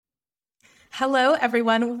Hello,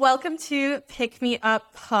 everyone. Welcome to Pick Me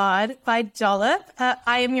Up Pod by Dollop.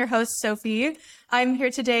 I am your host, Sophie. I'm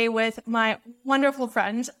here today with my wonderful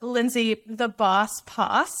friend, Lindsay, the Boss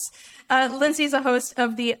Poss. Lindsay is a host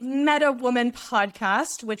of the Meta Woman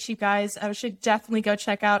podcast, which you guys should definitely go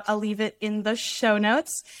check out. I'll leave it in the show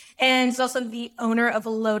notes. And she's also the owner of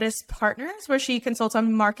Lotus Partners, where she consults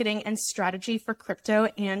on marketing and strategy for crypto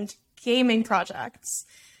and gaming projects.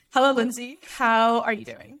 Hello, Lindsay. How are you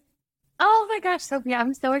doing? Oh my gosh, Sophia,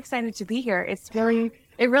 I'm so excited to be here. It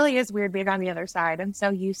really is weird being on the other side. I'm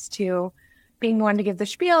so used to being the one to give the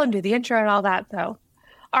spiel and do the intro and all that. So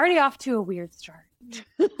already off to a weird start.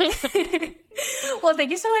 Well,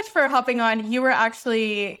 thank you so much for hopping on. Your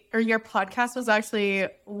podcast was actually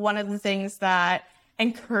one of the things that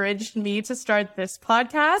encouraged me to start this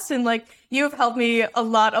podcast. And you have helped me a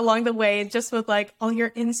lot along the way, just with all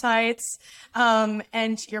your insights.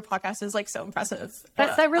 And your podcast is so impressive.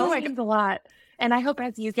 That really means a lot. And I hope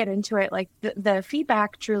as you get into it, the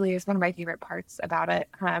feedback truly is one of my favorite parts about it.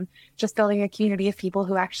 Just building a community of people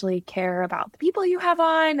who actually care about the people you have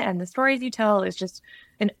on and the stories you tell is just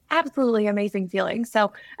an absolutely amazing feeling.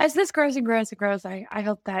 So as this grows and grows and grows, I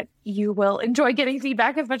hope that you will enjoy getting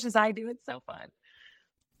feedback as much as I do. It's so fun.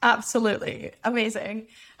 Absolutely. Amazing.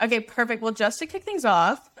 Okay, perfect. Well, just to kick things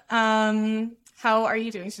off, how are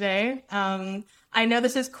you doing today? I know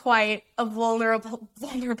this is quite a vulnerable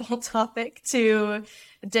topic to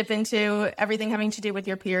dip into, everything having to do with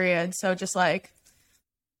your period. So just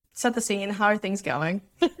set the scene. How are things going?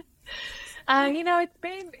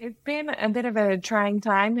 It's been a bit of a trying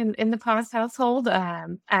time in the Poss household.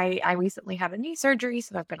 I recently had a knee surgery,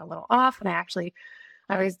 so I've been a little off, and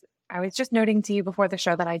I was just noting to you before the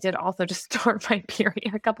show that I did also just start my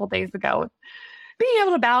period a couple days ago. Being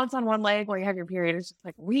able to balance on one leg while you have your period is just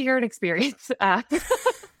a weird experience.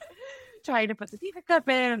 Trying to put the defect up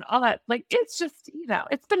in and all that. It's just,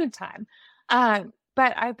 it's been a time.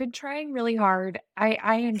 But I've been trying really hard. I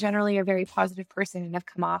am generally a very positive person and have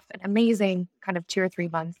come off an amazing kind of 2 or 3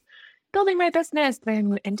 months building my business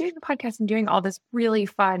and doing the podcast and doing all this really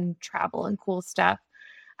fun travel and cool stuff.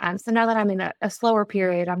 So now that I'm in a slower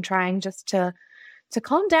period, I'm trying just to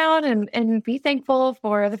calm down and be thankful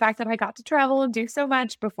for the fact that I got to travel and do so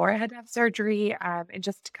much before I had to have surgery, and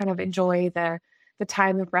just kind of enjoy the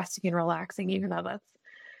time of resting and relaxing, even though that's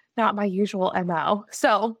not my usual MO.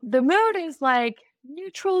 So the mood is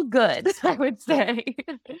neutral good, I would say.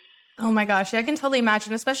 Oh my gosh, I can totally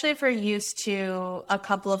imagine, especially if you're used to a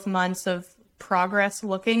couple of months of progress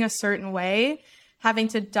looking a certain way, having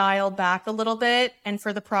to dial back a little bit, and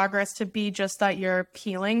for the progress to be just that you're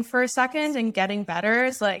peeling for a second and getting better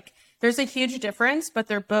is there's a huge difference, but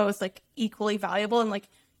they're both equally valuable. And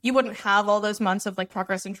you wouldn't have all those months of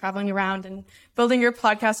progress and traveling around and building your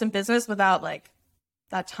podcast and business without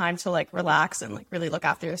that time to relax and really look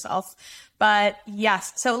after yourself. But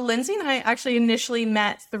yes, so Lindsay and I actually initially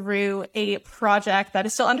met through a project that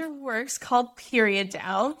is still under works called Period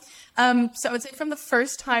Down. So I would say from the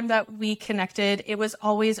first time that we connected, it was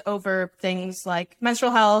always over things like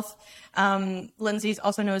menstrual health. Lindsay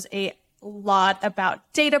also knows a lot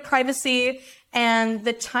about data privacy. And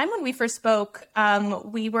the time when we first spoke,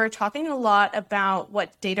 we were talking a lot about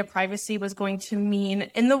what data privacy was going to mean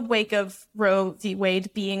in the wake of Roe v.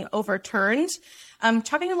 Wade being overturned.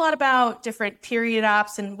 Talking a lot about different period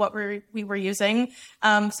apps and what we were using.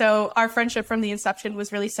 So our friendship from the inception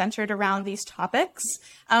was really centered around these topics.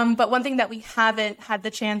 But one thing that we haven't had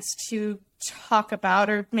the chance to talk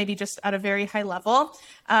about, or maybe just at a very high level,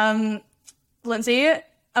 Lindsay,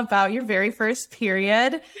 about your very first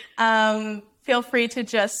period. Feel free to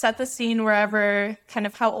just set the scene wherever, kind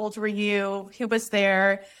of how old were you? Who was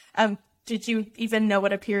there? Did you even know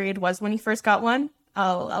what a period was when you first got one?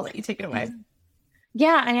 I'll let you take it away.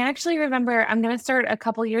 Yeah, I actually remember, I'm going to start a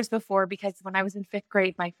couple years before, because when I was in 5th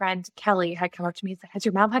grade, my friend Kelly had come up to me and said, "Has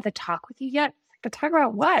your mom had the talk with you yet?" To talk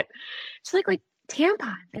about what? She's like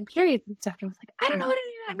tampons and periods and stuff. And I was like, I don't know what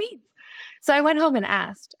any of that means. So I went home and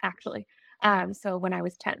asked, actually. So when I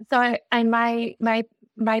was 10. So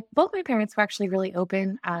both my parents were actually really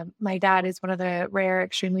open. My dad is one of the rare,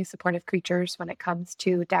 extremely supportive creatures when it comes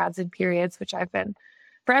to dads and periods, which I've been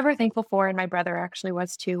forever thankful for. And my brother actually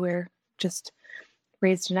was too. We're just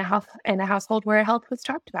raised in a household where health was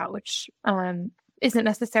talked about, which isn't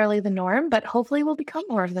necessarily the norm, but hopefully will become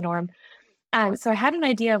more of the norm. So I had an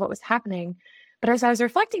idea of what was happening. But as I was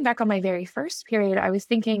reflecting back on my very first period, I was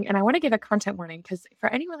thinking, and I want to give a content warning, because for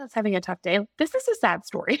anyone that's having a tough day, this is a sad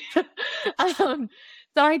story. So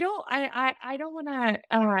I don't want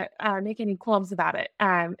to make any qualms about it.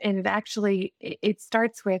 And it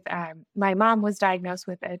starts with my mom was diagnosed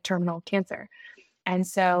with a terminal cancer. And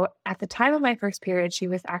so at the time of my first period, she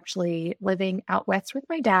was actually living out west with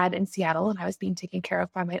my dad in Seattle, and I was being taken care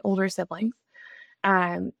of by my older siblings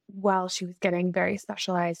while she was getting very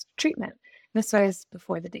specialized treatment. This was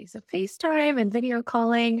before the days of FaceTime and video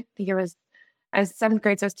calling. The year was, I was seventh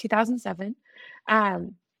grade, so it was 2007.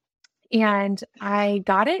 Um, and I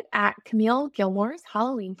got it at Camille Gilmore's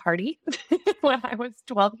Halloween party when I was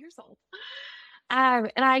 12 years old.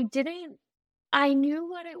 And I knew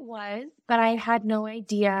what it was, but I had no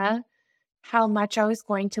idea how much I was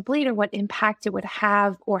going to bleed or what impact it would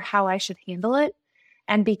have or how I should handle it.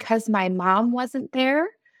 And because my mom wasn't there,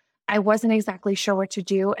 I wasn't exactly sure what to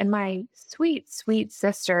do. And my sweet, sweet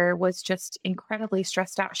sister was just incredibly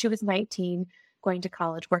stressed out. She was 19, going to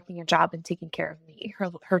college, working a job and taking care of me,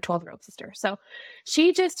 her 12-year-old sister. So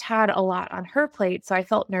she just had a lot on her plate. So I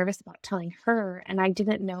felt nervous about telling her, and I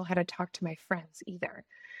didn't know how to talk to my friends either.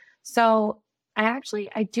 So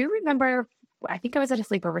I do remember, I think I was at a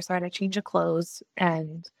sleepover, so I had a change of clothes,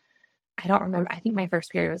 and I don't remember. I think my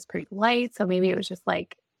first period was pretty light. So maybe it was just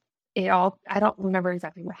like I don't remember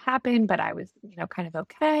exactly what happened, but I was, kind of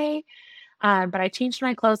okay. But I changed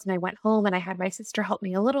my clothes and I went home, and I had my sister help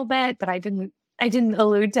me a little bit, but I didn't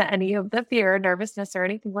allude to any of the fear or nervousness or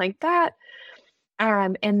anything like that.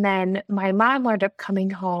 And then my mom wound up coming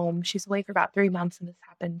home. She's away for about 3 months, and this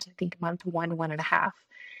happened, I think, month 1.5.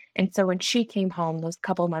 And so when she came home those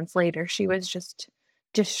couple months later, she was just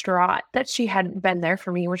distraught that she hadn't been there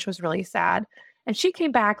for me, which was really sad. And she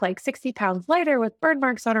came back like 60 pounds lighter with burn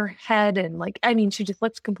marks on her head. And she just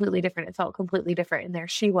looked completely different. It felt completely different. And there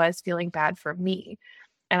she was feeling bad for me.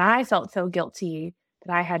 And I felt so guilty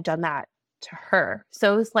that I had done that to her.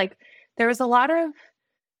 So it was like, there was a lot of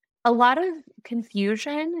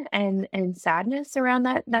confusion and sadness around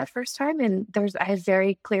that first time. And I have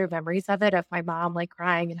very clear memories of it, of my mom like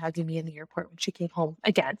crying and hugging me in the airport when she came home,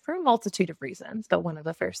 again, for a multitude of reasons. But one of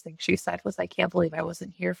the first things she said was, "I can't believe I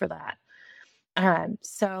wasn't here for that."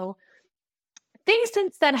 So things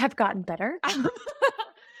since then have gotten better.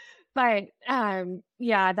 But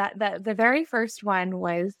yeah, that the very first one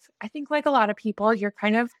was, I think, like a lot of people, you're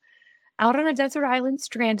kind of out on a desert island,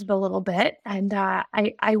 stranded a little bit. And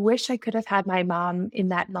I wish I could have had my mom in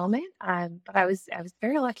that moment. But I was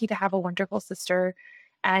very lucky to have a wonderful sister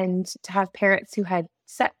and to have parents who had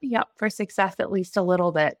set me up for success at least a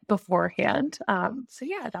little bit beforehand. So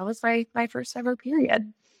yeah, that was my first ever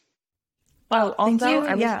period. Well, Thank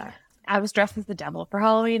also, you. I was dressed as the devil for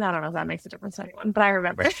Halloween. I don't know if that makes a difference to anyone, but I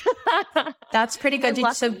remember. That's pretty good.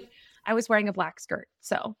 So I was wearing a black skirt,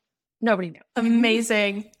 so nobody knew.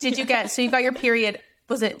 Amazing. So you got your period,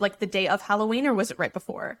 was it like the day of Halloween or was it right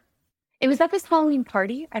before? It was at this Halloween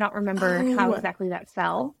party. I don't remember how exactly that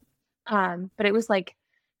fell. But it was like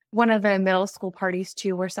one of the middle school parties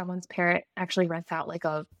too, where someone's parent actually rents out like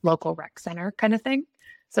a local rec center kind of thing.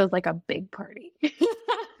 So it's like a big party.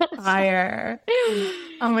 Fire.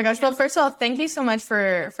 Oh my gosh. Well, first of all, thank you so much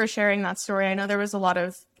for sharing that story. I know there was a lot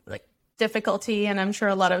of like difficulty, and I'm sure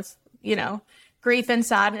a lot of, grief and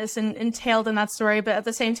sadness entailed in that story, but at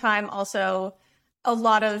the same time, also a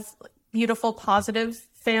lot of beautiful, positive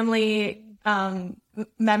family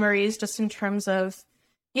memories, just in terms of,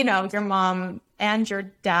 your mom and your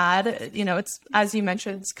dad. It's, as you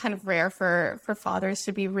mentioned, it's kind of rare for fathers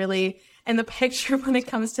to be really in the picture when it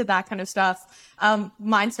comes to that kind of stuff.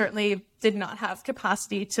 Mine certainly did not have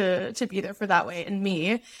capacity to be there for that way in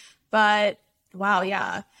me, but wow.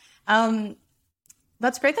 Yeah.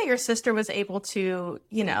 That's great that your sister was able to,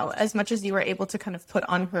 as much as you were able to kind of put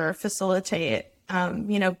on her, facilitate,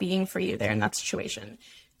 being for you there in that situation.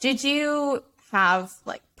 Did you have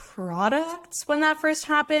like products when that first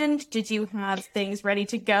happened? Did you have things ready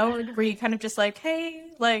to go? Or were you kind of just like, hey,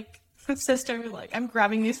 like, sister, like, I'm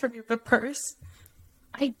grabbing these from your purse?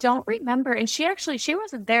 I don't remember. And she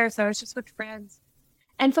wasn't there, so I was just with friends.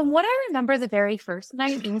 And from what I remember, the very first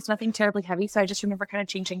night, it was nothing terribly heavy. So I just remember kind of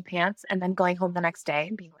changing pants and then going home the next day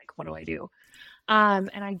and being like, what do I do?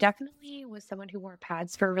 And I definitely was someone who wore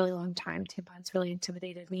pads for a really long time. Tampons really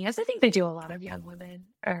intimidated me, as I think they do a lot of young women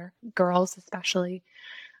or girls especially.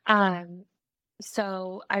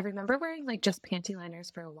 So I remember wearing like just panty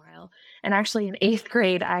liners for a while. And actually in 8th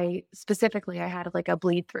grade, I had like a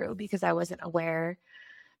bleed through because I wasn't aware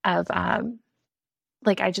of,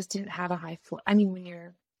 I just didn't have a high flow. I mean, when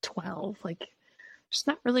you're 12, like there's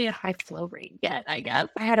not really a high flow rate yet, I guess.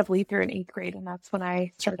 I had a bleed through in 8th grade, and that's when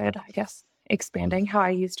I started, I guess, expanding how I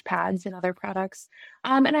used pads and other products.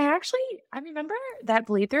 And I remember that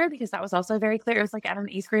bleed through because that was also very clear. It was like at an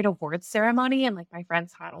 8th grade awards ceremony, and like my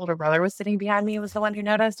friend's hot older brother was sitting behind me, was the one who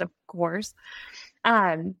noticed, of course.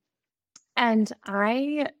 And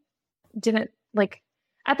I didn't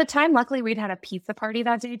At the time, luckily, we'd had a pizza party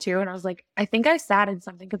that day too. And I was like, I think I sat in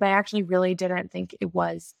something because I actually really didn't think it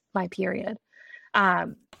was my period.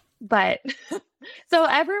 Um, but so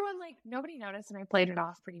everyone, like, nobody noticed and I played it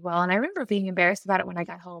off pretty well. And I remember being embarrassed about it when I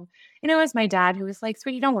got home. And it was my dad who was like,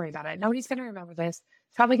 sweetie, don't worry about it. Nobody's going to remember this.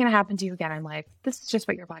 It's probably going to happen to you again. I'm like, this is just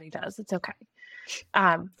what your body does. It's okay.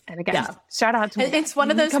 And again, shout out to it's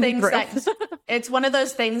one of those things it's one of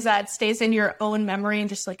those things that stays in your own memory and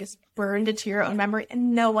just like is burned into your own memory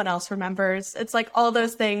and no one else remembers. It's like all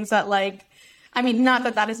those things that like, I mean, not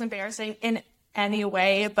that that is embarrassing in any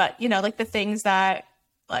way, but you know, like the things that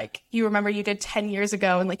like you remember you did 10 years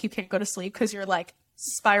ago and like you can't go to sleep because you're like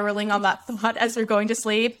spiraling on that thought as you're going to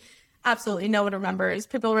sleep. Absolutely no one remembers.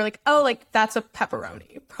 People were like, oh, like that's a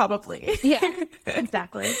pepperoni, probably. Yeah,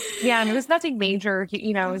 exactly. Yeah, and it was nothing major,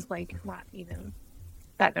 you know, it was like not even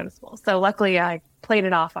that noticeable. So luckily I played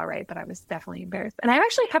it off all right, but I was definitely embarrassed. And I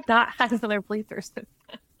actually have not had another bleeder since.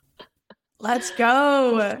 Let's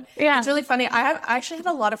go. Yeah. It's really funny. I actually had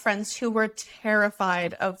a lot of friends who were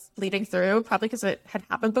terrified of bleeding through, probably because it had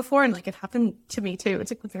happened before and like it happened to me too. It's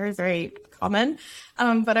like very, very common.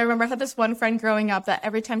 But I remember I had this one friend growing up that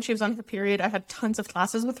every time she was on her period, I had tons of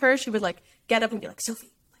classes with her. She would like get up and be like, Sophie,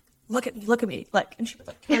 like, look at me. Like, and she would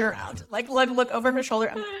like turn around, like look over her shoulder.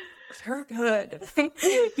 I'm like, you're good.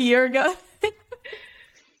 You're good.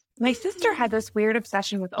 My sister had this weird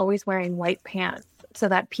obsession with always wearing white pants so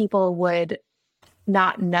that people would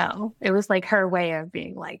not know. It was like her way of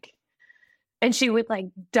being like, and she would like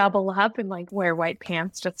double up and like wear white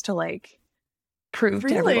pants just to like prove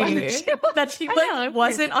to everyone that she like,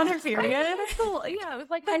 wasn't on her period. Yeah, it was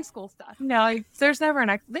like high school stuff. No, there's never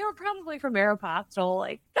an they were probably from Aeropostale.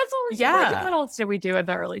 Like that's what like, what else did we do in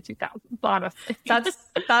the early 2000s? Honestly,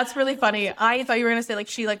 that's really funny. I thought you were gonna say like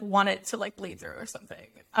she like wanted to like bleed through or something.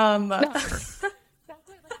 No.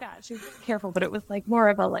 Like that. She was careful, but it was like more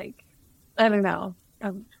of a like, I don't know,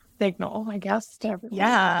 a signal, I guess, to everyone.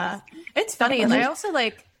 Yeah, it's funny. And I also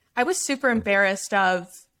like, I was super embarrassed of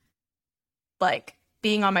like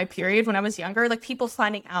being on my period when I was younger. Like people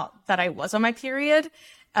finding out that I was on my period,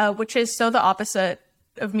 which is so the opposite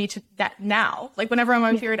of me to that now. Like whenever I'm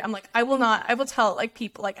on my period, I'm like, I will tell like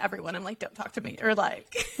people, like everyone, I'm like, don't talk to me, or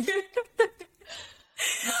like.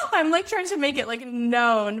 I'm like trying to make it like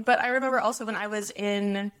known. But I remember also when I was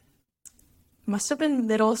in, must have been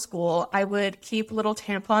middle school, I would keep little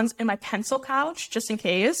tampons in my pencil pouch just in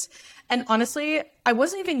case. And honestly, I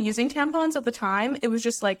wasn't even using tampons at the time. It was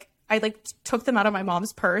just like, I like took them out of my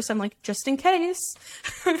mom's purse. I'm like, just in case.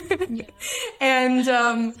 And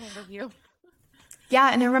yeah,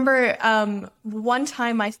 and I remember one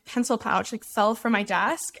time my pencil pouch like fell from my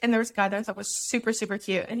desk and there was a guy that I thought was super, super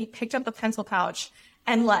cute. And he picked up the pencil pouch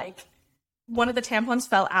and like one of the tampons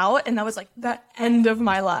fell out and that was like the end of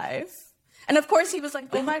my life. And of course he was like,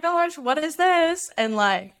 oh my gosh, what is this? And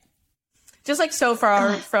like, just like so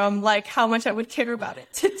far from like how much I would care about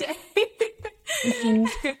it today. You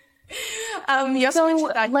also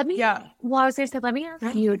mentioned that, well, I was going to say, let me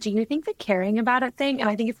ask you, do you think the caring about it thing, and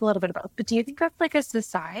I think it's a little bit of both, but do you think that's like a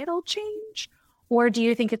societal change or do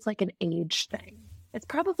you think it's like an age thing? It's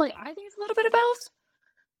probably, I think it's a little bit of both,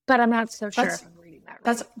 but I'm not so sure if I'm reading that right.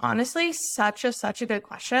 That's honestly such a good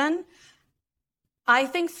question. I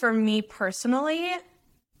think for me personally,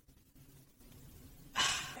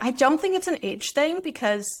 I don't think it's an age thing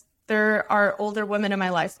because there are older women in my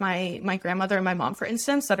life, my grandmother and my mom, for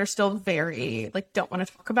instance, that are still very like don't want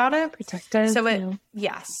to talk about it. Protective. So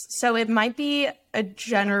so it might be a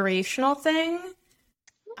generational thing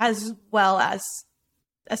as well as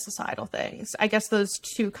a societal things. I guess those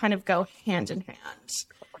two kind of go hand in hand.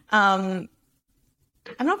 I'm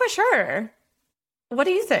not quite sure. What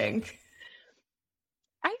do you think?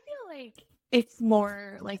 I feel like it's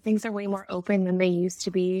more like things are way more open than they used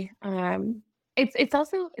to be.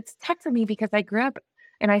 It's tough for me because I grew up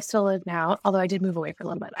and I still live now, although I did move away for a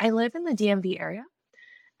little bit. I live in the DMV area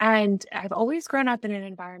and I've always grown up in an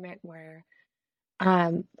environment where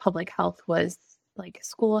public health was like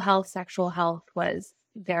school health, sexual health was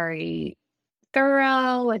very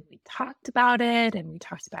thorough and we talked about it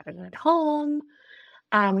at home.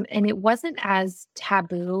 And it wasn't as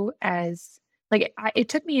taboo as like, it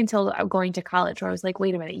took me until going to college where I was like,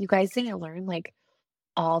 wait a minute, you guys didn't learn like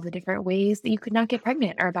all the different ways that you could not get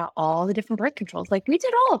pregnant or about all the different birth controls. Like we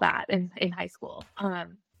did all of that in high school.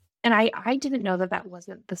 And I didn't know that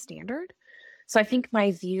wasn't the standard. So I think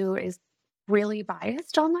my view is really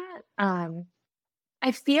biased on that.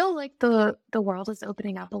 I feel like the world is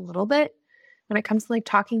opening up a little bit when it comes to like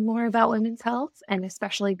talking more about women's health, and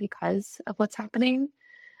especially because of what's happening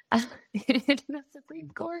in the Supreme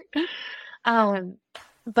Court.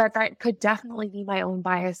 but that could definitely be my own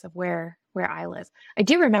bias of where I live. I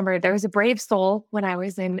do remember there was a brave soul when I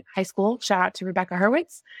was in high school. Shout out to Rebecca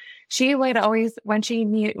Hurwitz. She would always, when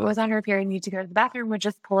she was on her period, need to go to the bathroom, would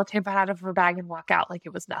just pull a tampon out of her bag and walk out like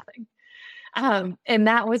it was nothing. And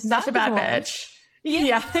that was Such a bad bitch.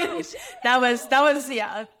 Yeah. that was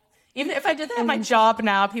yeah. Even if I did that at my job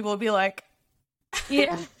now, people would be like,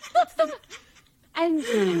 yeah. And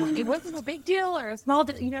it wasn't a big deal or a small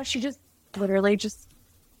deal. You know, she just literally just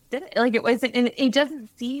did it. Like it wasn't, and it doesn't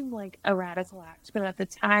seem like a radical act, but at the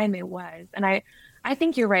time it was. And I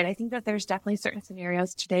think you're right. I think that there's definitely certain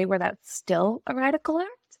scenarios today where that's still a radical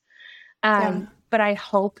act. But I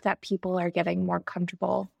hope that people are getting more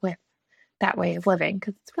comfortable with that way of living,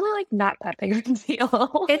 because it's really like not that big of a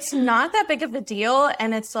deal. It's not that big of a deal.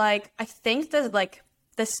 And it's like, I think that like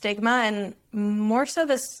the stigma, and more so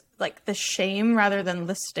this like the shame rather than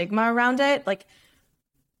the stigma around it, like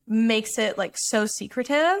makes it like so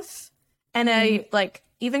secretive. And I like,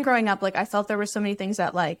 even growing up, like I felt there were so many things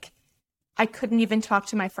that like I couldn't even talk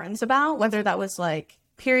to my friends about, whether that was like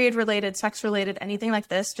period related, sex related, anything like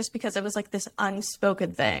this, just because it was like this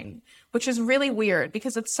unspoken thing, which is really weird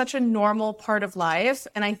because it's such a normal part of life.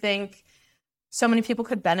 And I think so many people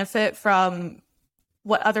could benefit from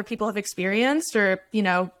what other people have experienced. Or, you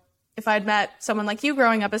know, if I'd met someone like you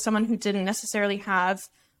growing up as someone who didn't necessarily have,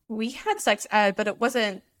 we had sex ed, but it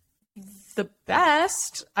wasn't the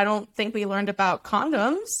best. I don't think we learned about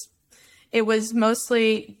condoms. It was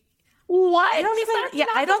mostly what? I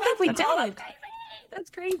don't think we did. That's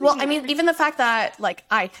crazy. Well, I mean, even the fact that like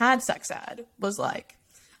I had sex ed was like,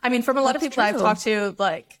 I mean, from a lot of people I've talked to,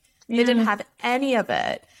 like they didn't have any of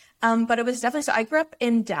it. But it was definitely, so I grew up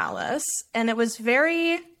in Dallas, and it was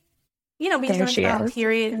very, you know, we learned about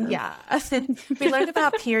period. Yeah. We learned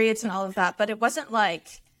about periods and all of that, but it wasn't like,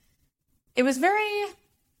 it was very,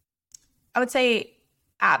 I would say,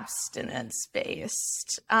 abstinence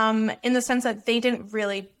based, in the sense that they didn't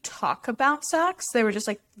really talk about sex. They were just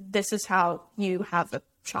like, this is how you have a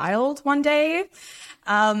child one day.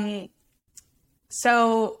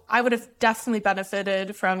 So I would have definitely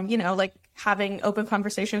benefited from, you know, like having open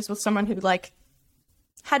conversations with someone who like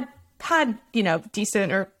had, you know,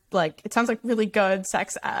 decent or like, it sounds like really good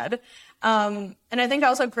sex ed. And I think I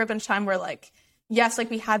also grew up in a time where like, yes,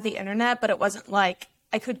 like we had the internet, but it wasn't like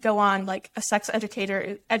I could go on like a sex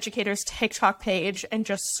educator's TikTok page and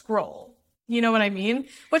just scroll. You know what I mean?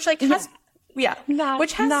 Which like has,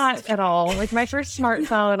 not at all. Like my first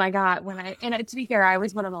smartphone I got and to be fair, I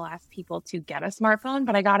was one of the last people to get a smartphone,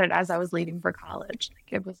 but I got it as I was leaving for college.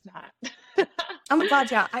 Like it was not. Oh my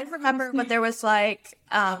God, yeah. I remember when there was like,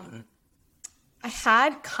 I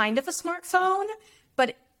had kind of a smartphone,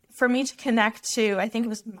 but for me to connect to, I think it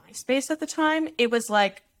was MySpace at the time, it was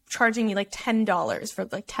like charging me like $10 for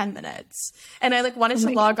like 10 minutes. And I like wanted to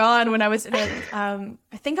log on when I was in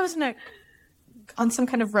I think I was on some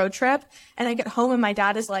kind of road trip, and I get home and my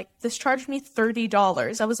dad is like, this charged me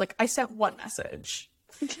 $30. I was like, I sent one message.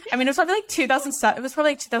 I mean, it was probably like 2007. It was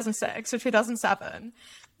probably like 2006 or 2007.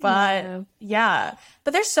 But yeah,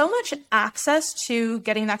 but there's so much access to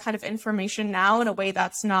getting that kind of information now in a way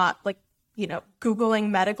that's not like, you know, Googling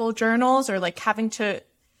medical journals or like having to,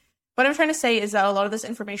 what I'm trying to say is that a lot of this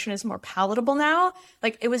information is more palatable now.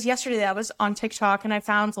 Like it was yesterday that I was on TikTok and I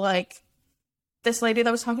found like this lady that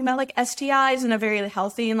was talking about like STIs in a very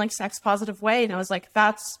healthy and like sex positive way. And I was like,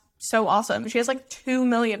 that's so awesome. She has like 2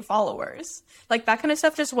 million followers. Like that kind of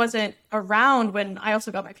stuff just wasn't around when I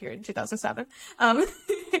also got my period in 2007.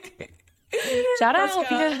 Shout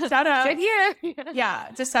out. Shout out. Good year. Yeah.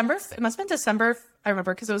 It must have been December. I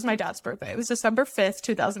remember because it was my dad's birthday. It was December 5th,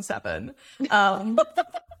 2007.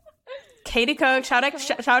 Katie Cook, shout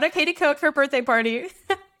out Katie Cook for her birthday party.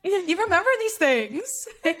 You remember these things.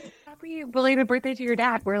 Happy belated birthday to your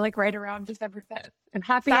dad. We're like right around December 5th. And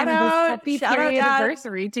happy period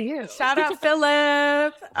anniversary to you. Shout out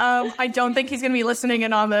Philip. I don't think he's going to be listening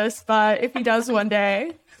in on this, but if he does one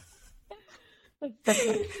day.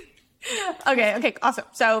 Okay, awesome.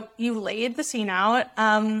 So you laid the scene out.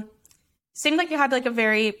 Seemed like you had like a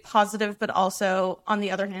very positive, but also on the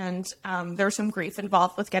other hand, there was some grief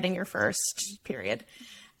involved with getting your first period.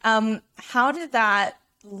 How did that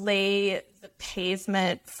lay the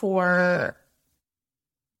pavement for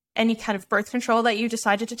any kind of birth control that you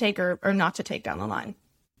decided to take or not to take down the line?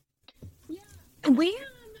 Yeah,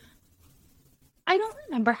 I don't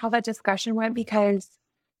remember how that discussion went, because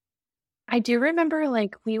I do remember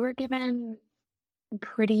like we were given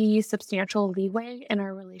pretty substantial leeway in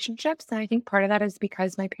our relationships. And I think part of that is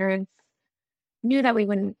because my parents knew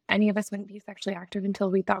that any of us wouldn't be sexually active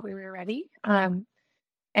until we thought we were ready.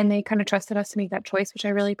 And they kind of trusted us to make that choice, which I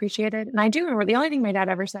really appreciated. And I do remember the only thing my dad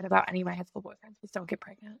ever said about any of my high school boyfriends was don't get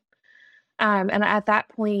pregnant. And at that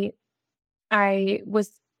point, I was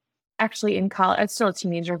actually in college. I was still a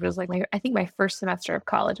teenager, but it was like I think my first semester of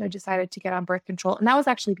college, I decided to get on birth control. And that was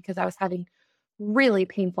actually because I was having really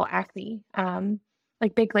painful acne,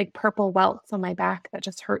 like big, like purple welts on my back that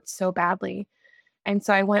just hurt so badly. And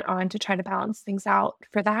so I went on to try to balance things out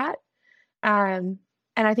for that.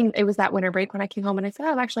 And I think it was that winter break when I came home and I said,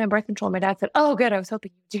 oh, I'm actually on birth control. And my dad said, oh, good. I was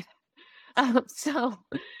hoping you'd do that. So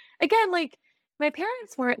again, like my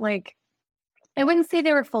parents weren't like, I wouldn't say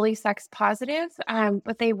they were fully sex positive,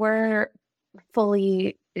 but they were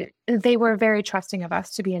very trusting of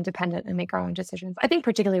us to be independent and make our own decisions. I think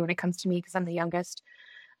particularly when it comes to me, because I'm the youngest,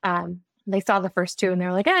 they saw the first two and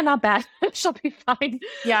they're like, not bad. She'll be fine.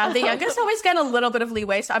 Yeah. The youngest always get a little bit of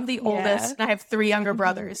leeway. So I'm the oldest and I have 3 younger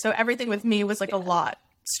brothers. So everything with me was like a lot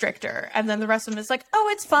stricter. And then the rest of them is like, oh,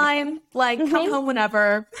 it's fine. Like come home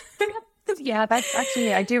whenever. Yeah, that's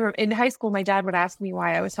actually, I do. In high school, my dad would ask me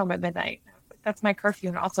why I was home at midnight. That's my curfew.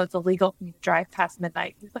 And also it's illegal for me to drive past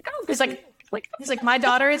midnight. He's like, oh, he's like, my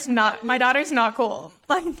daughter's not cool.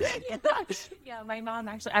 Like, yeah, my mom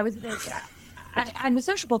actually, I was a big, I'm a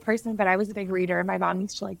sociable person, but I was a big reader. And my mom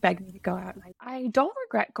used to like beg me to go out. And I don't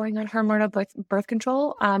regret going on hormonal birth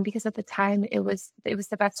control because at the time it was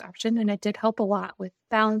the best option. And it did help a lot with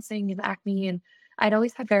balancing and acne. And I'd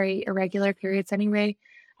always had very irregular periods anyway.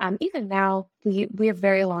 Even now, we have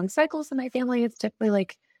very long cycles in my family. It's typically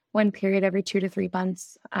like one period every 2 to 3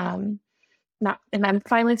 months. And I'm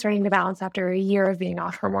finally starting to balance after a year of being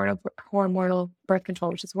off hormonal birth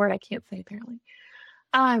control, which is a word I can't say apparently.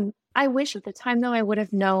 I wish at the time though I would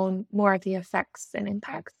have known more of the effects and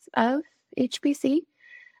impacts of HPC.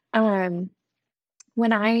 So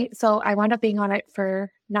I wound up being on it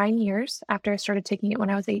for 9 years after I started taking it when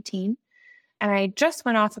I was 18, and I just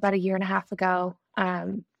went off about a year and a half ago.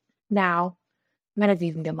 Now, might have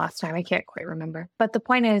even been last time. I can't quite remember. But the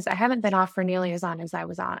point is, I haven't been off for nearly as long as I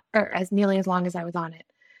was on it.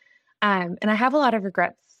 And I have a lot of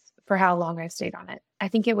regrets for how long I stayed on it. I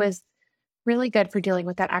think it was really good for dealing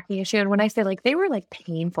with that acne issue. And when I say like they were like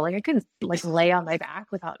painful, like I couldn't like lay on my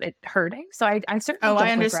back without it hurting. So I certainly don't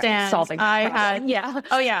I understand. Solving yeah.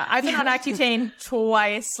 Oh yeah, I've been on Accutane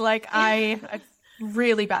twice. Like I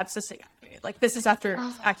really bad cystic acne. Like this is after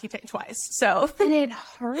Accutane twice. So and it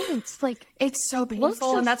hurts. Like it's so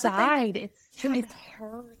painful, and that's side. It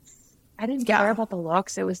hurts. I didn't care about the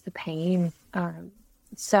looks. It was the pain.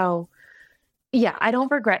 So yeah, I don't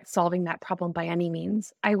regret solving that problem by any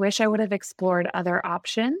means. I wish I would have explored other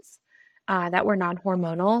options that were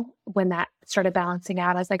non-hormonal when that started balancing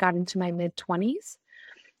out as I got into my mid-20s.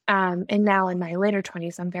 And now in my later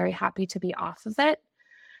 20s, I'm very happy to be off of it.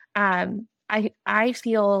 I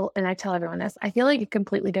feel, and I tell everyone this, I feel like a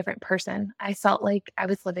completely different person. I felt like I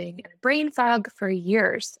was living in a brain fog for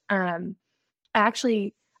years.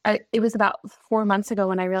 It was about 4 months ago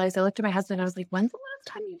when I realized, I looked at my husband and I was like, when's the last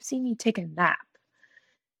time you've seen me take a nap?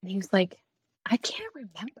 And he was like, I can't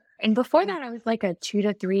remember. And before that, I was like a 2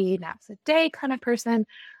 to 3 naps a day kind of person.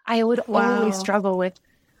 I would always struggle with,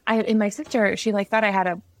 and my sister, she like thought I had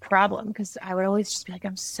a problem because I would always just be like,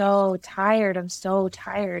 I'm so tired.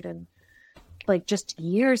 And like just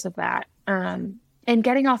years of that. And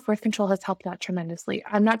getting off birth control has helped that tremendously.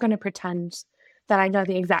 I'm not going to pretend that I know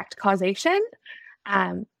the exact causation.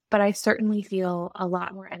 But I certainly feel a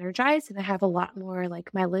lot more energized, and I have a lot more,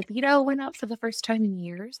 like my libido went up for the first time in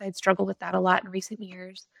years. I'd struggled with that a lot in recent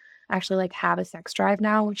years. I actually like have a sex drive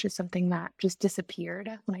now, which is something that just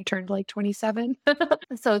disappeared when I turned like 27.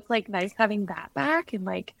 So it's like nice having that back and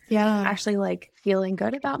like actually like feeling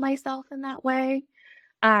good about myself in that way.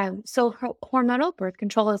 So hormonal birth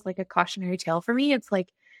control is like a cautionary tale for me. It's like,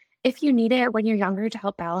 if you need it when you're younger to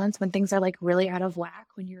help balance when things are like really out of whack,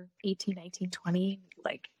 when you're 18, 19, 20,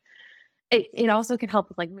 like it also can help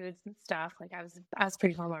with like moods and stuff. Like I was a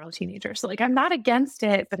pretty hormonal teenager. So like, I'm not against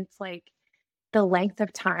it, but it's like the length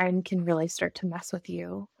of time can really start to mess with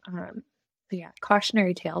you. So yeah,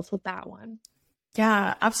 cautionary tales with that one.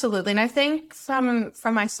 Yeah, absolutely. And I think from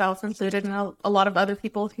myself included and a lot of other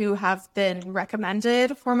people who have been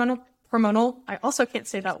recommended hormonal, I also can't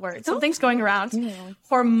say that word. Something's going around.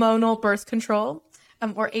 Hormonal birth control,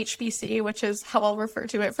 or HBC, which is how I'll refer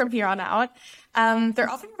to it from here on out. They're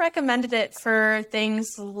often recommended it for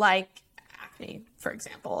things like acne, for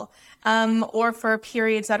example, or for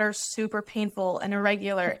periods that are super painful and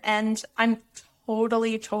irregular. And I'm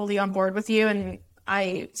totally on board with you. And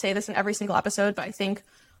I say this in every single episode, but I think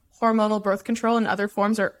hormonal birth control and other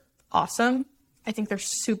forms are awesome. I think they're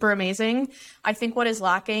super amazing. I think what is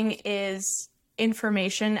lacking is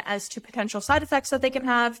information as to potential side effects that they can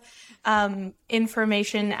have,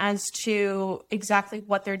 information as to exactly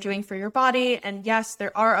what they're doing for your body. And yes,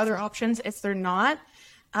 there are other options if they're not.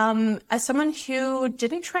 As someone who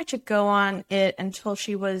didn't try to go on it until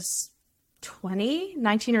she was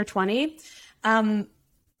 19 or 20,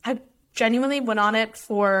 I genuinely went on it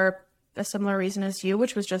for a similar reason as you,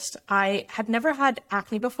 which was just I had never had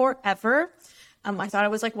acne before, ever. I thought I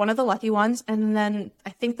was like one of the lucky ones. And then I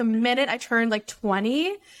think the minute I turned like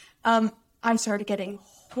 20, I started getting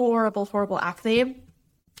horrible acne.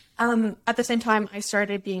 At the same time, I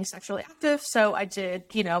started being sexually active. So I did,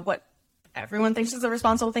 what everyone thinks is the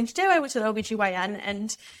responsible thing to do. I went to the OBGYN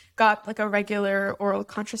and got like a regular oral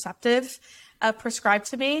contraceptive prescribed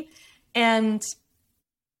to me. And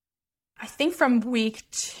I think from week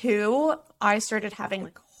 2, I started having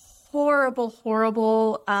like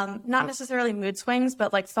horrible, not necessarily mood swings,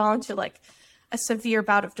 but like fell into like a severe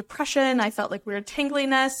bout of depression. I felt like weird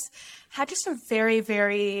tingliness, had just a very,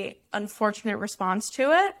 very unfortunate response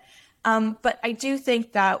to it. But I do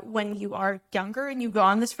think that when you are younger and you go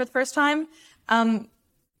on this for the first time,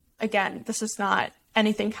 again, this is not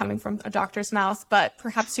anything coming from a doctor's mouth, but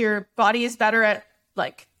perhaps your body is better at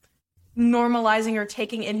like normalizing or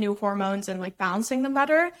taking in new hormones and like balancing them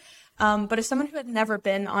better. But as someone who had never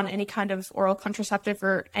been on any kind of oral contraceptive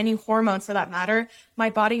or any hormone for that matter, my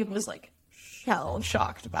body was like shell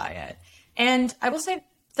shocked by it. And I will say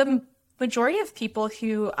the majority of people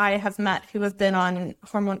who I have met who have been on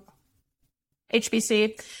hormone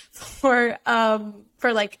HBC for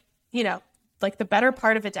like, like the better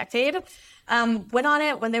part of a decade, went on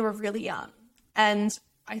it when they were really young. And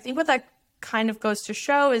I think what that kind of goes to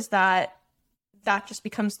show is that just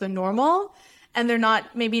becomes the normal. And they're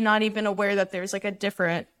maybe not even aware that there's like a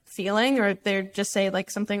different feeling, or they're just say like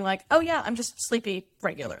something like, oh yeah, I'm just sleepy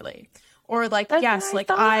regularly. Or like, that's yes, like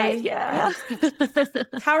yeah.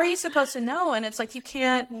 How are you supposed to know? And it's like, you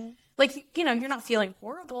can't, like, you're not feeling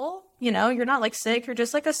horrible, you're not like sick. You're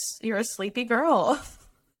just like you're a sleepy girl.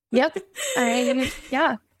 Yep.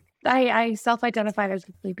 I self-identified as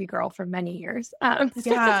a sleepy girl for many years.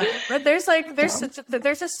 Yeah, but there's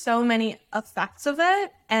just so many effects of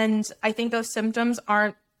it. And I think those symptoms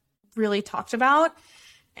aren't really talked about.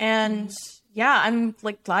 And yeah, I'm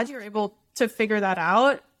like glad you're able to figure that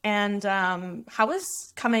out. And how was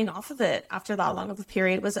coming off of it after that long of a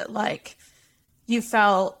period? Was it like you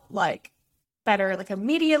felt like better like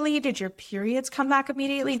immediately? Did your periods come back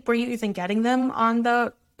immediately? Were you even getting them on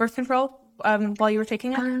the birth control while you were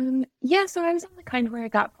taking it? Yeah, so I was on the kind where I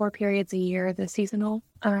got 4 periods a year, the seasonal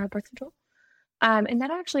birth control. And that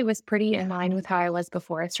actually was pretty in line with how I was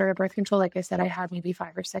before I started birth control. Like I said, I had maybe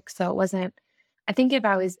 5 or 6. So it wasn't, I think if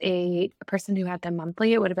I was a person who had them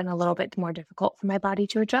monthly, it would have been a little bit more difficult for my body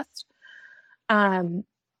to adjust.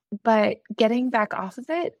 But getting back off of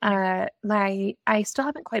it, I still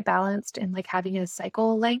haven't quite balanced in like having a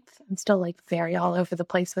cycle length. I'm still like very all over the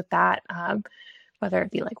place with that. Whether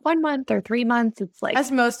it be like 1 month or 3 months, it's like,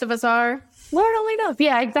 as most of us are. Lord only knows.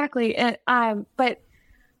 Yeah, exactly. And, but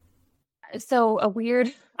so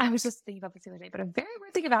I was just thinking about this the other day, but a very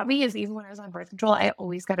weird thing about me is even when I was on birth control, I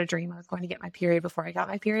always got a dream I was going to get my period before I got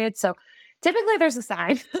my period. So typically there's a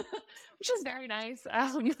sign, which is very nice.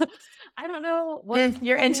 I don't know what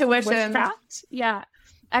your intuition. Yeah.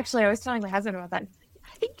 Actually, I was telling my husband about that.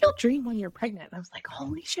 I think you'll dream when you're pregnant. And I was like,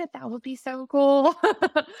 holy shit, that would be so cool.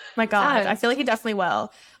 My God, I feel like he definitely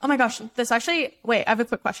will. Oh my gosh, wait, I have a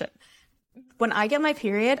quick question. When I get my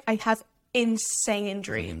period, I have insane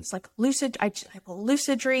dreams, like I will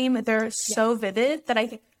lucid dream. They're so vivid that I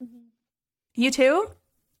think, you too?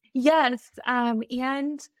 Yes.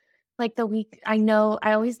 And like the week, I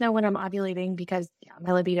always know when I'm ovulating because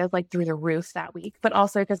my libido is like through the roof that week, but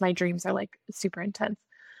also because my dreams are like super intense.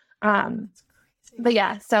 But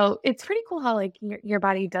yeah, so it's pretty cool how like your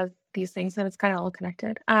body does these things and it's kind of all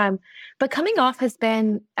connected. But coming off has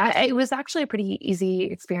been, it was actually a pretty easy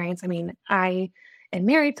experience. I mean, I am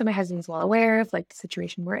married, so my husband's well aware of like the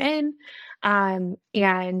situation we're in.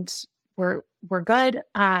 And we're good.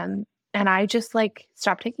 And I just like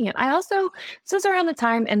stopped taking it. So it's around the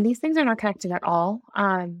time, and these things are not connected at all.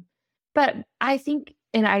 But I think,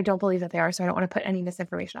 and I don't believe that they are, so I don't want to put any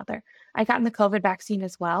misinformation out there. I got the COVID vaccine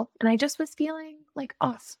as well, and I just was feeling like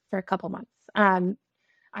off for a couple months.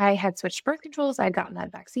 I had switched birth controls. I had gotten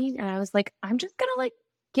that vaccine, and I was like, I'm just going to like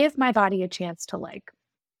give my body a chance to like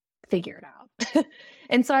figure it out.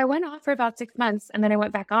 And so I went off for about 6 months, and then I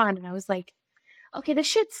went back on, and I was like, okay, this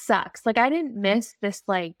shit sucks. Like I didn't miss this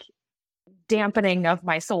like dampening of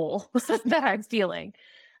my soul that I'm feeling.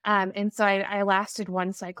 And so I lasted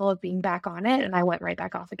 1 cycle of being back on it, and I went right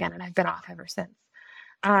back off again, and I've been off ever since.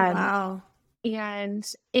 Wow. And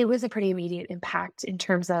it was a pretty immediate impact in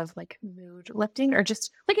terms of like mood lifting, or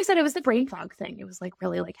just like I said, it was the brain fog thing. It was like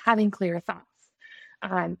really like having clear thoughts.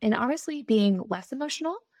 And honestly being less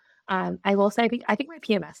emotional. I will say I think my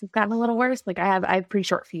PMS has gotten a little worse. Like I have pretty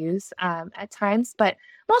short fuse at times, but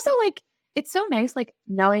I'm also like it's so nice like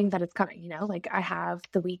knowing that it's coming, like I have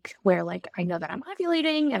the week where like I know that I'm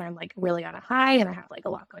ovulating and I'm like really on a high and I have like a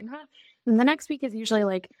lot going on. And the next week is usually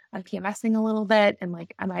like I'm PMSing a little bit and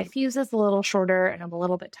like my fuse is a little shorter and I'm a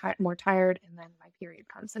little bit more tired, and then my period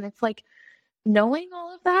comes. And it's like knowing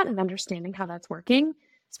all of that and understanding how that's working,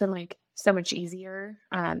 it's been like so much easier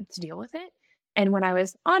to deal with it. And when I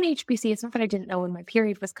was on HBC, it's not that I didn't know when my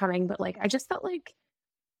period was coming, but like I just felt like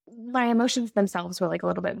my emotions themselves were like a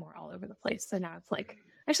little bit more all over the place. So now it's like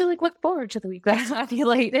I actually like look forward to the week that I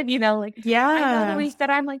ovulate, and like I know the week that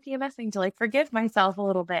I'm like PMSing to like forgive myself a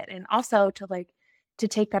little bit, and also to like to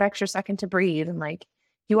take that extra second to breathe, and like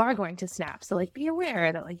you are going to snap. So like be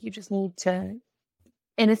aware that like you just need to.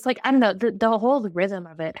 And it's like, I don't know, the whole rhythm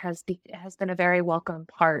of it has been a very welcome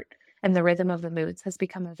part, and the rhythm of the moods has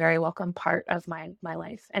become a very welcome part of my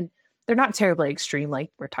life. And they're not terribly extreme.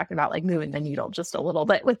 Like we're talking about like moving the needle just a little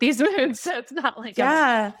bit with these moods. So it's not like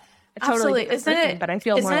a totally different person, but I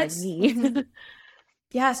feel more like me.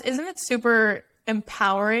 Yes. Isn't it super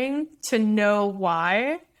empowering to know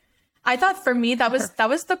why? I thought for me, that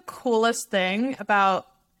was the coolest thing about,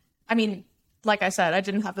 I mean, like I said, I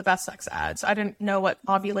didn't have the best sex ads. I didn't know what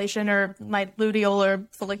ovulation or my luteal or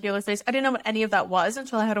follicular phase. I didn't know what any of that was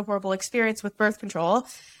until I had a horrible experience with birth control.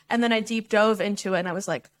 And then I deep dove into it and I was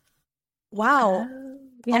like, wow,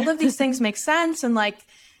 all of these things make sense. And like,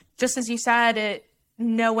 just as you said,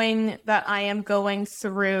 knowing that I am going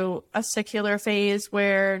through a secular phase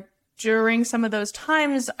where during some of those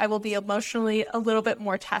times I will be emotionally a little bit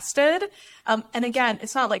more tested. And again,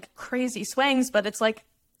 it's not like crazy swings, but it's like,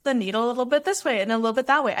 the needle a little bit this way and a little bit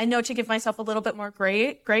that way. I know to give myself a little bit more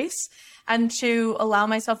grace and to allow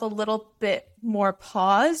myself a little bit more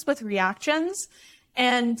pause with reactions.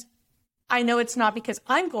 And I know it's not because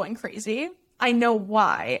I'm going crazy. I know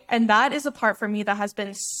why. And that is a part for me that has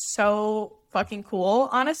been so fucking cool,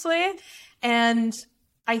 honestly. And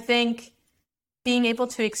I think being able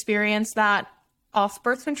to experience that off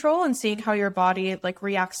birth control and seeing how your body like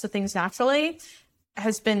reacts to things naturally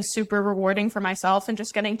has been super rewarding for myself, and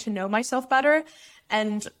just getting to know myself better.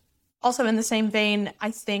 And also in the same vein,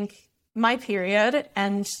 I think my period,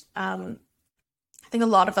 and I think a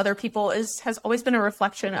lot of other people, has always been a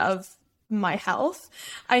reflection of my health.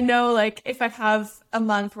 I know like if I have a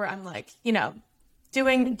month where I'm like,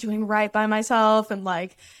 doing right by myself and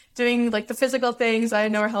like doing like the physical things I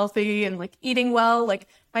know are healthy and like eating well, like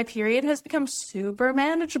my period has become super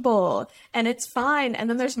manageable and it's fine. And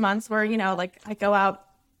then there's months where, like I go out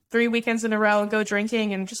 3 weekends in a row and go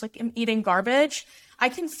drinking and just like am eating garbage. I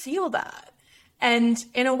can feel that. And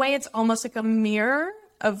in a way, it's almost like a mirror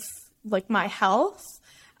of like my health,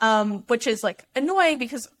 which is like annoying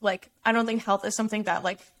because like I don't think health is something that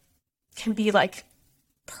like can be like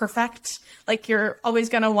perfect. Like you're always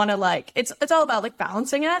going to want to like, it's all about like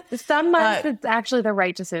balancing it. Some months it's actually the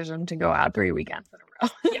right decision to go out 3 weekends in a row.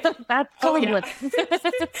 Yeah. That's totally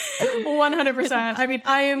 100%. I mean,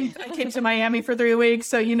 I came to Miami for 3 weeks,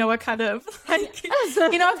 so you know what kind of like,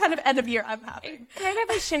 what kind of end of year I'm having. Kind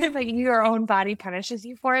of a shame that your own body punishes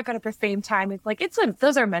you for it, but at the same time, it's like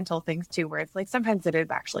those are mental things too, where it's like sometimes it is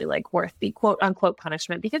actually like worth the quote unquote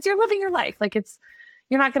punishment because you're living your life. Like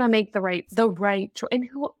you're not going to make the right choice. And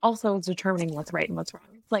who also is determining what's right and what's wrong?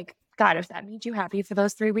 It's like, God, if that made you happy for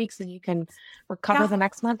those 3 weeks and you can recover the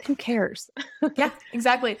next month, who cares? Yeah,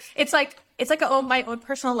 exactly. It's like my own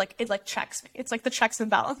personal, like, it like checks me. It's like the checks and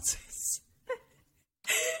balances.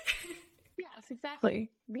 Yes, exactly.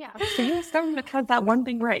 Yeah. So the US government has that one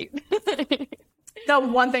thing right. The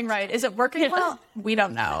one thing right. Is it working well? We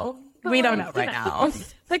don't know. We don't know right now.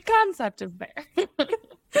 The concept is there.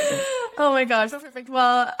 Oh my gosh, perfect.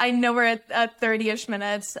 Well, I know we're at 30-ish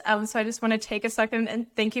minutes, so I just want to take a second and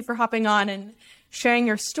thank you for hopping on and sharing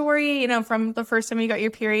your story, from the first time you got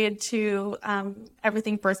your period to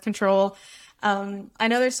everything birth control. I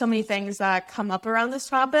know there's so many things that come up around this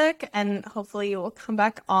topic, and hopefully you will come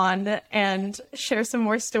back on and share some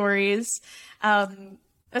more stories,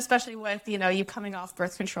 especially with, you coming off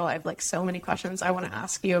birth control. I have like so many questions I want to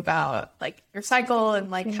ask you about like your cycle and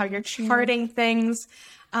like how you're charting things.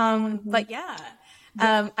 But yeah,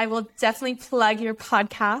 I will definitely plug your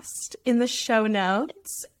podcast in the show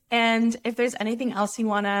notes. And if there's anything else you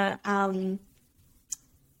want to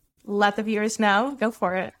let the viewers know, go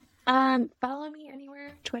for it. Follow me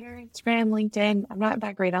anywhere, Twitter, Instagram, LinkedIn. I'm not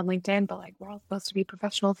that great on LinkedIn, but like we're all supposed to be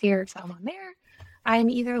professionals here, so I'm on there. I'm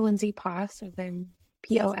either Lindsay Poss or then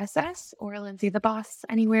POSS or Lindsay the Boss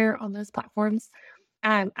anywhere on those platforms.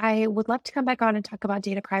 I would love to come back on and talk about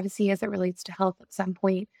data privacy as it relates to health at some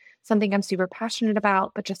point. Something I'm super passionate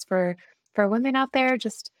about, but just for women out there,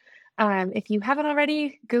 just if you haven't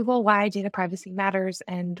already, Google why data privacy matters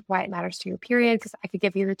and why it matters to your period, because I could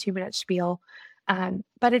give you the 2-minute spiel.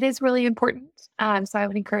 But it is really important. So I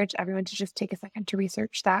would encourage everyone to just take a second to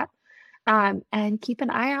research that. And keep an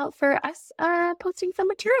eye out for us posting some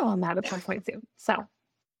material on that at some point soon. So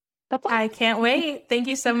that's all. I can't wait. Thank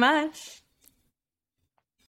you so much.